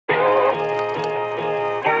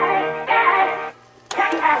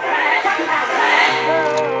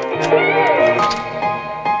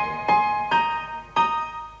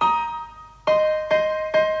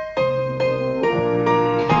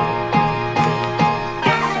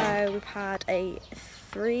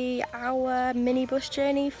3-hour minibus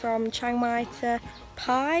journey from Chiang Mai to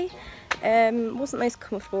PAI. Wasn't the most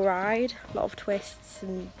comfortable ride, a lot of twists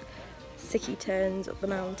and sicky turns up the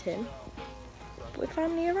mountain, but we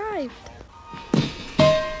finally arrived.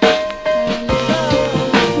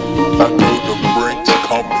 I know the brink's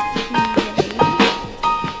coming.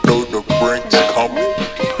 Know the brink's coming.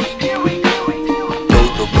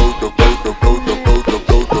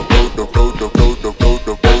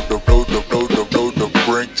 The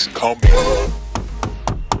brink's coming.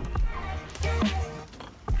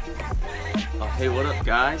 Oh, hey, what up,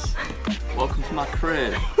 guys? Welcome to my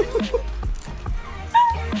crib.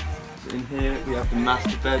 So in here we have the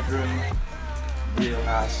master bedroom, real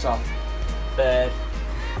nice soft bed,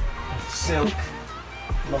 silk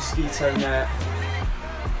mosquito net,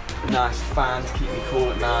 nice fan to keep me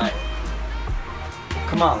cool at night.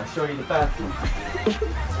 Come on, let's show you the bathroom.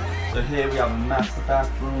 So here we have a master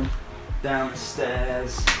bathroom, down the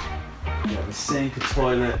stairs, we have a sink, a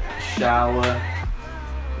toilet, a shower.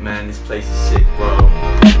 Man, this place is sick, bro.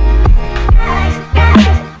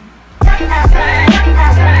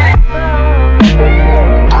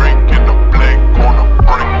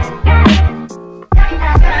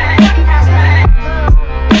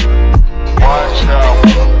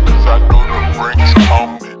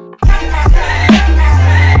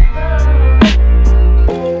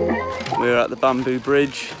 We're at the bamboo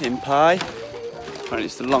bridge in PAI, and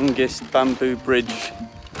it's the longest bamboo bridge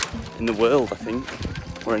in the world, I think,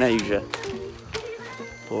 or in Asia.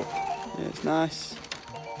 But yeah, it's nice.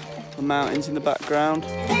 The mountains in the background.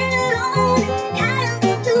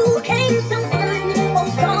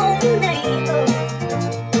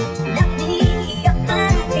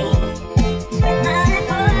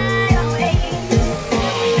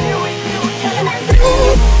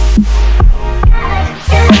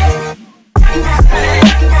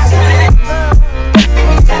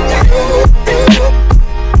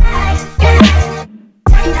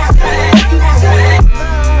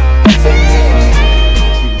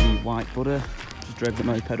 Buddha, just drove the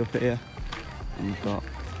moped up here, and you've got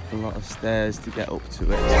a lot of stairs to get up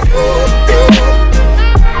to it.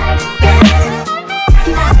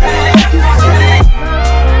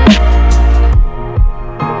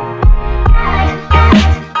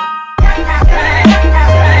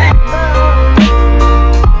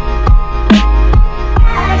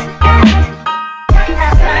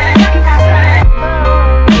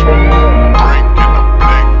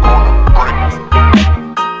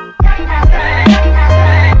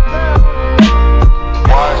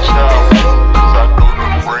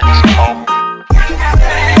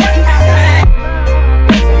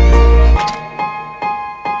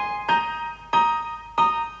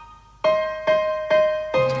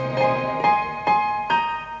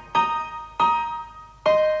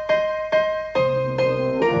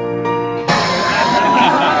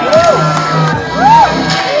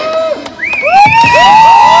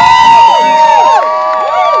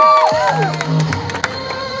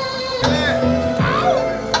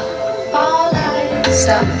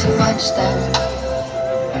 Stop to watch them.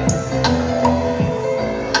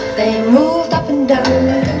 They moved up and down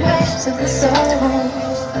like the waves of the song.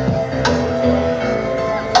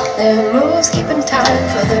 Their moves keeping time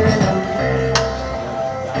for the rhythm.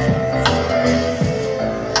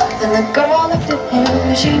 Then the girl looked at him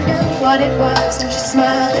and she knew what it was, and she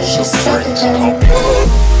smiled as she said to him.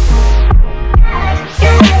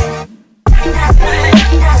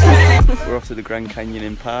 We're off to the Grand Canyon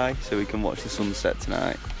in PAI so we can watch the sunset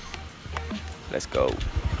tonight. Let's go.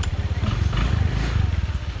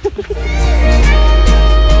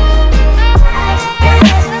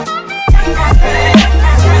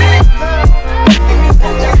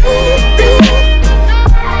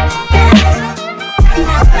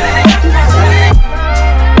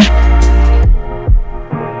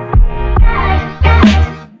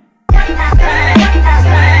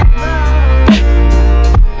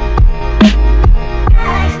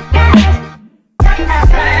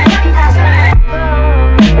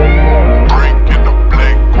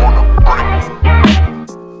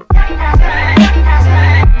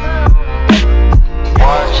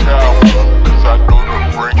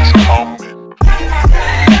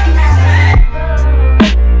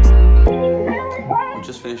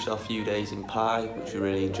 Our few days in PAI, which we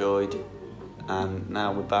really enjoyed, and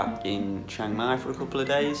now we're back in Chiang Mai for a couple of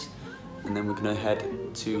days, and then we're going to head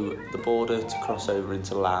to the border to cross over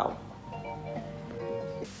into Laos.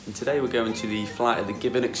 And today we're going to the Flight of the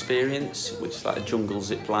Gibbon experience, which is like a jungle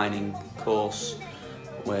zip lining course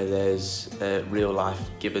where there's real life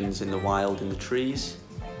gibbons in the wild in the trees.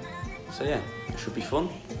 So yeah, it should be fun.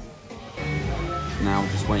 Now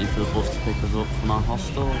we're just waiting for the bus to pick us up from our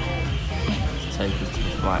hostel to take us to the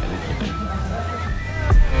flight of the Gibbon.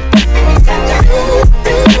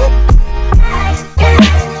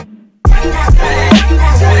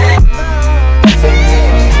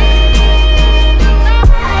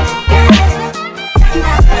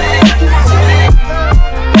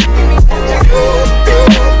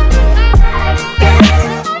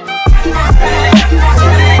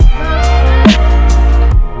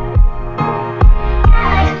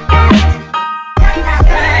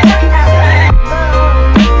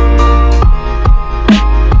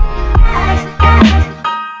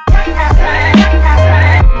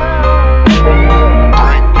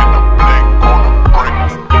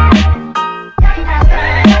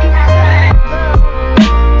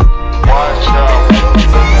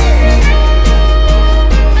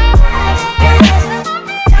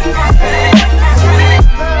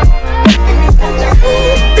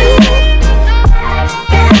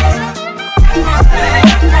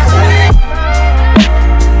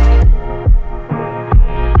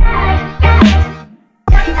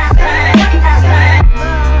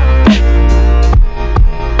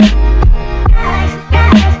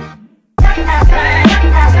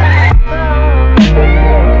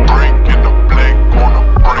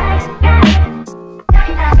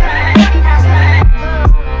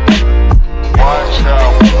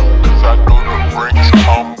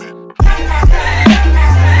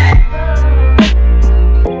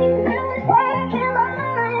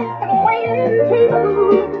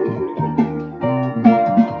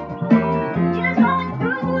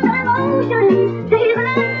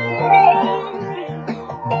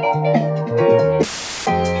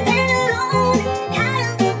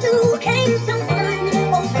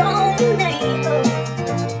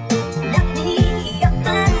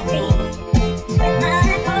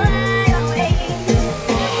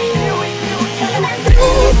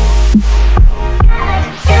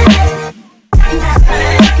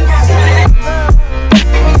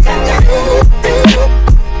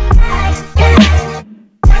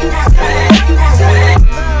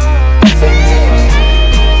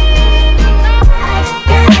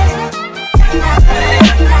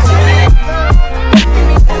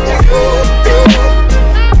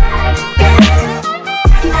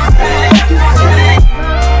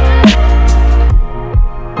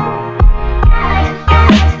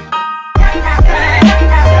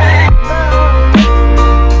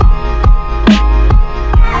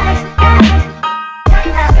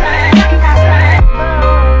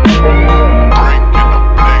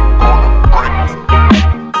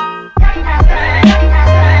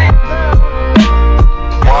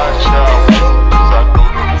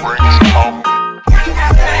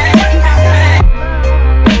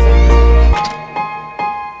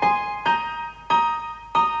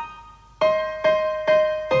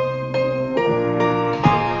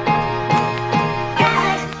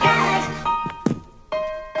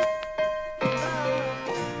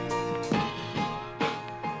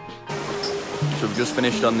 So we've just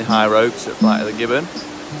finished on the high ropes at Flight of the Gibbon,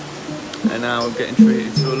 and now we're getting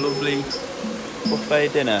treated to a lovely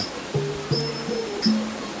buffet dinner.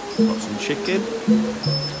 Got some chicken,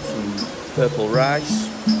 some purple rice,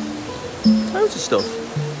 loads of stuff.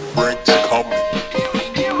 Drinks coming.